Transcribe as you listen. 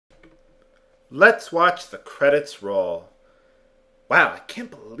Let's watch the credits roll. Wow, I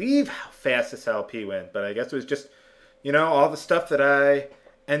can't believe how fast this LP went, but I guess it was just, all the stuff that I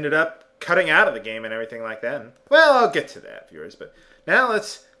ended up cutting out of the game and everything like that. And, well, I'll get to that, viewers, but now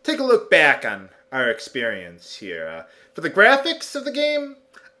let's take a look back on our experience here. For the graphics of the game,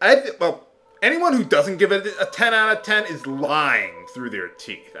 anyone who doesn't give it a 10 out of 10 is lying through their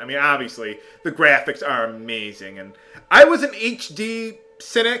teeth. I mean, obviously, the graphics are amazing, and I was an HD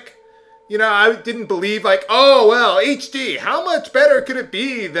cynic. I didn't believe oh, well, HD, how much better could it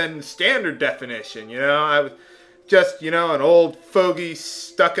be than standard definition? I was just, an old fogey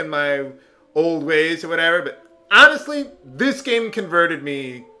stuck in my old ways or whatever. But honestly, this game converted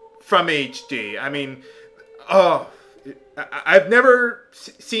me from HD. I mean, I've never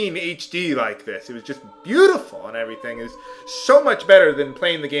seen HD like this. It was just beautiful and everything. It was so much better than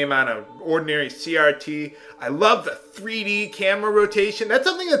playing the game on an ordinary CRT. I love the 3D camera rotation. That's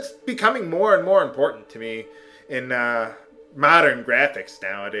something that's becoming more and more important to me in modern graphics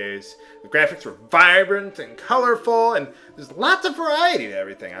nowadays. The graphics were vibrant and colorful, and there's lots of variety to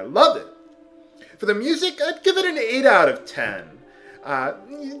everything. I loved it. For the music, I'd give it an 8 out of 10.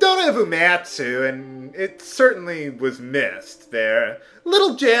 You don't have Umatsu, and it certainly was missed there. A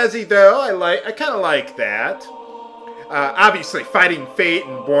little jazzy though. I kind of like that. Obviously, Fighting Fate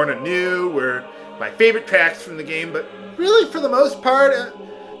and Born Anew were my favorite tracks from the game, but really, for the most part,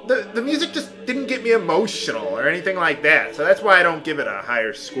 the music just didn't get me emotional or anything like that. So that's why I don't give it a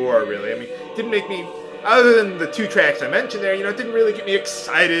higher score, really. I mean, it didn't make me, other than the two tracks I mentioned there, it didn't really get me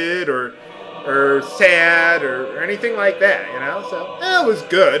excited or sad or anything like that, So, it was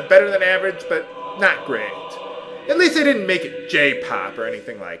good. Better than average, but not great. At least they didn't make it J-pop or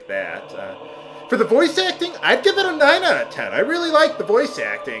anything like that. For the voice acting, I'd give it a 9 out of 10. I really like the voice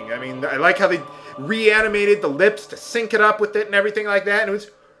acting. I mean, I like how they reanimated the lips to sync it up with it and everything like that. And it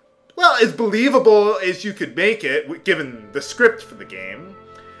was, well, as believable as you could make it, given the script for the game.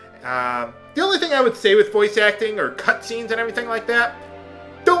 The only thing I would say with voice acting or cutscenes and everything like that,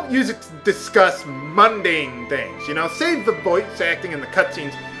 don't use it to discuss mundane things, Save the voice acting and the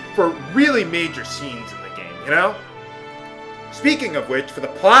cutscenes for really major scenes in the game, Speaking of which, for the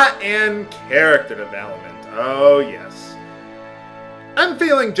plot and character development, oh yes. I'm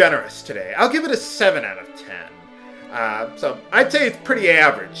feeling generous today. I'll give it a 7 out of 10. So I'd say it's pretty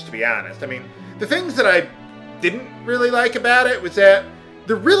average, to be honest. I mean, the things that I didn't really like about it was that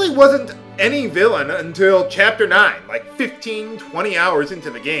there really wasn't any villain until Chapter 9, like 15, 20 hours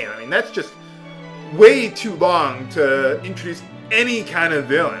into the game. I mean, that's just way too long to introduce any kind of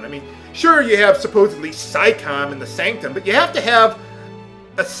villain. I mean, sure, you have supposedly Psycom in the Sanctum, but you have to have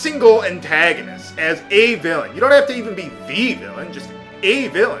a single antagonist as a villain. You don't have to even be the villain, just a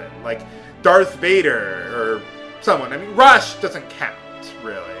villain, like Darth Vader or someone. I mean, Rush doesn't count,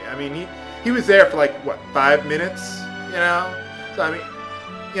 really. I mean, he was there for 5 minutes, So, I mean,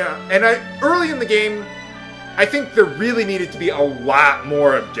 and early in the game, I think there really needed to be a lot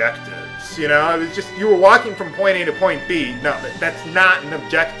more objectives, It was just, you were walking from point A to point B. No, that's not an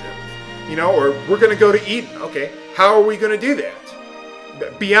objective, or we're going to go to Eden. Okay, how are we going to do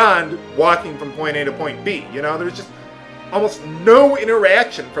that? Beyond walking from point A to point B, there was just almost no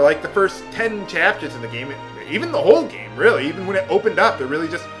interaction for the first 10 chapters of the game, even the whole game, really. Even when it opened up, there really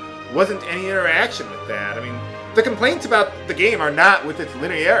just wasn't any interaction with that. I mean, the complaints about the game are not with its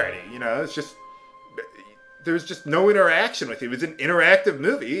linearity, it's just, there was just no interaction with it. It was an interactive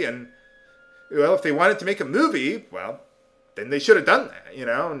movie, and, well, if they wanted to make a movie, well, then they should have done that,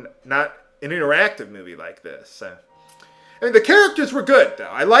 not an interactive movie like this. I mean, the characters were good, though.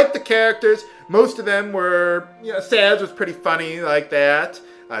 I liked the characters. Most of them were, Saz was pretty funny like that.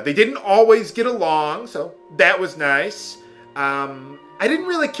 They didn't always get along, so that was nice. I didn't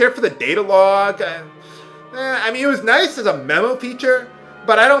really care for the data log. I mean, it was nice as a memo feature,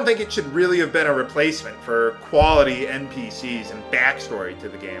 but I don't think it should really have been a replacement for quality NPCs and backstory to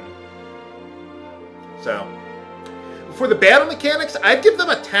the game. So, for the battle mechanics, I'd give them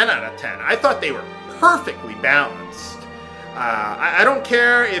a 10 out of 10. I thought they were perfectly balanced. I don't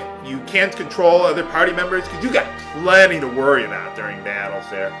care if you can't control other party members, because you got plenty to worry about during battles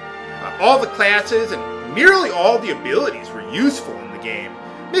there. All the classes and nearly all the abilities were useful in the game.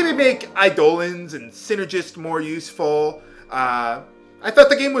 Maybe make Eidolons and Synergists more useful. I thought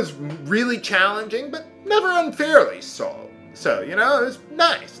the game was really challenging, but never unfairly so. So, it was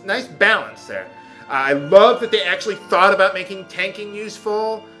nice. Nice balance there. I love that they actually thought about making tanking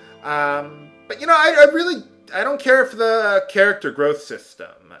useful. But, I don't care for the character growth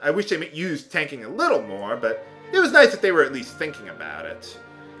system. I wish they used tanking a little more, but it was nice that they were at least thinking about it.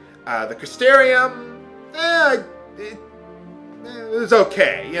 The Crystarium, it was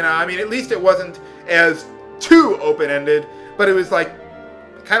okay. You know, I mean, at least it wasn't as too open-ended, but it was like,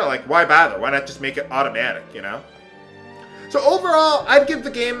 kind of like, why bother? Why not just make it automatic, you know? So overall, I'd give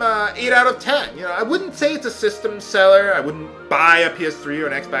the game 8 out of 10. You know, I wouldn't say it's a system seller. I wouldn't buy a PS3 or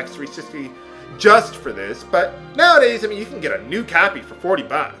an Xbox 360 just for this. But nowadays, I mean, you can get a new copy for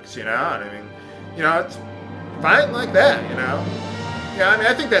 $40, you know? And I mean, you know, it's fine like that, you know? Yeah, I mean,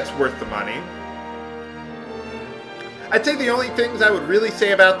 I think that's worth the money. I'd say the only things I would really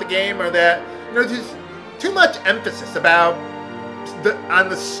say about the game are that, you know, there's too much emphasis on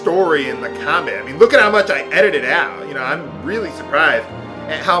the story and the combat. I mean, look at how much I edited out. You know, I'm really surprised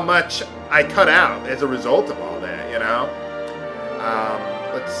at how much I cut out as a result of all that, you know?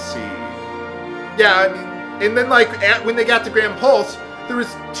 Let's see. Yeah, I mean, and then like when they got to Grand Pulse, there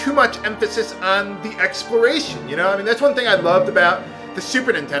was too much emphasis on the exploration, you know? I mean, that's one thing I loved about the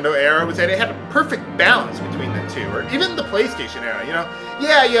Super Nintendo era, was that it had a perfect balance between the two, or even the PlayStation era, you know?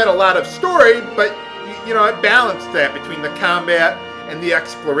 Yeah, you had a lot of story, but, you know, it balanced that between the combat and the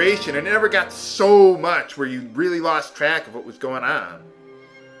exploration, and it never got so much where you really lost track of what was going on.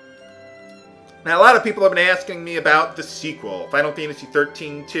 Now, a lot of people have been asking me about the sequel, Final Fantasy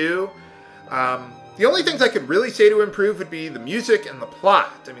XIII 2. The only things I could really say to improve would be the music and the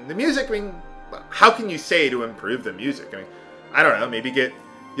plot. I mean, the music, I mean, how can you say to improve the music? I mean, I don't know, maybe get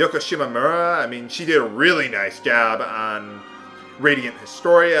Yoko Shimomura. I mean, she did a really nice job on Radiant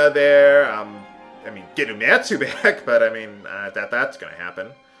Historia there. I mean, get Uematsu back, but I mean, that's going to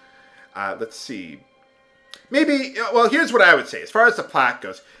happen. Let's see. Maybe, well, here's what I would say. As far as the plot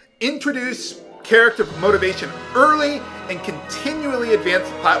goes, introduce character motivation early and continually advance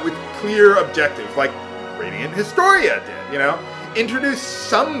the plot with clear objectives, like Radiant Historia did, you know? Introduce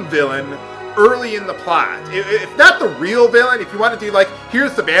some villain early in the plot. If not the real villain, if you want to do like,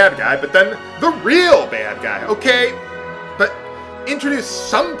 here's the bad guy, but then the real bad guy, okay? But introduce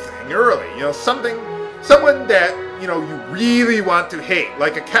something early, you know, someone that, you know, you really want to hate,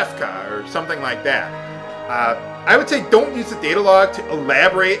 like a Kefka or something like that. I would say don't use the data log to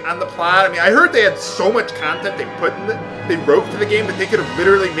elaborate on the plot. I mean, I heard they had so much content they wrote for the game that they could have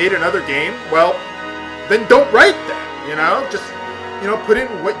literally made another game. Well, then don't write that, you know? Just, you know, put in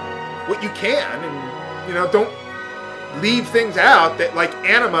what you can, and, you know, don't leave things out that, like,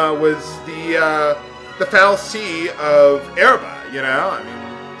 Anima was the Foul Sea of Erba, you know? I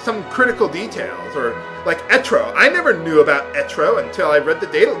mean, some critical details, or like Etro. I never knew about Etro until I read the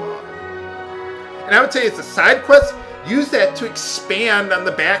data log. And I would say as a side quest, use that to expand on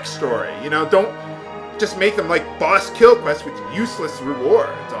the backstory. You know, don't just make them like boss kill quests with useless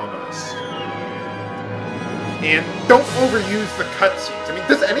rewards, almost. And don't overuse the cutscenes. I mean,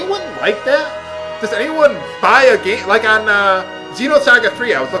 does anyone like that? Does anyone buy a game? Like on Xenosaga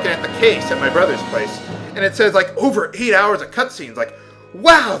 3, I was looking at the case at my brother's place, and it says like over 8 hours of cutscenes. Like,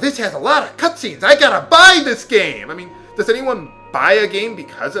 wow, this has a lot of cutscenes. I gotta buy this game. I mean, does anyone buy a game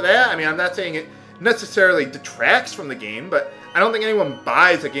because of that? I mean, I'm not saying it necessarily detracts from the game, but I don't think anyone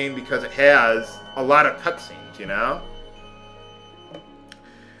buys a game because it has a lot of cutscenes, you know?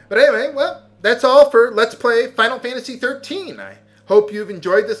 But anyway, well, that's all for Let's Play Final Fantasy XIII. I hope you've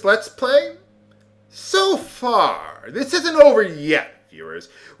enjoyed this Let's Play. So far, this isn't over yet, viewers.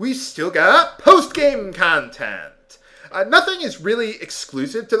 We've still got post-game content. Nothing is really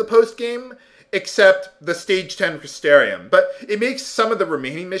exclusive to the post-game, except the Stage 10 Crystarium, but it makes some of the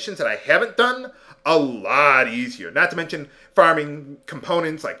remaining missions that I haven't done a lot easier. Not to mention farming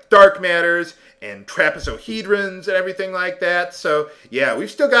components like dark matters and trapezohedrons and everything like that. So yeah,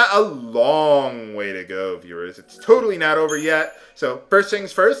 we've still got a long way to go, viewers. It's totally not over yet. So first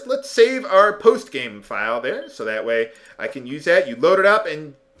things first, let's save our post-game file there, so that way I can use that. You load it up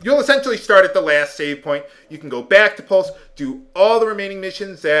and you'll essentially start at the last save point. You can go back to Pulse, do all the remaining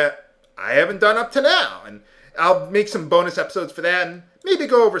missions that I haven't done up to now, and I'll make some bonus episodes for that, and maybe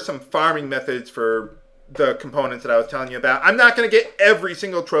go over some farming methods for the components that I was telling you about. I'm not going to get every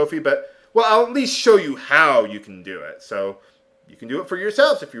single trophy, but, well, I'll at least show you how you can do it. So you can do it for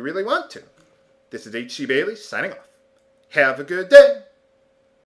yourselves if you really want to. This is H.C. Bailey signing off. Have a good day.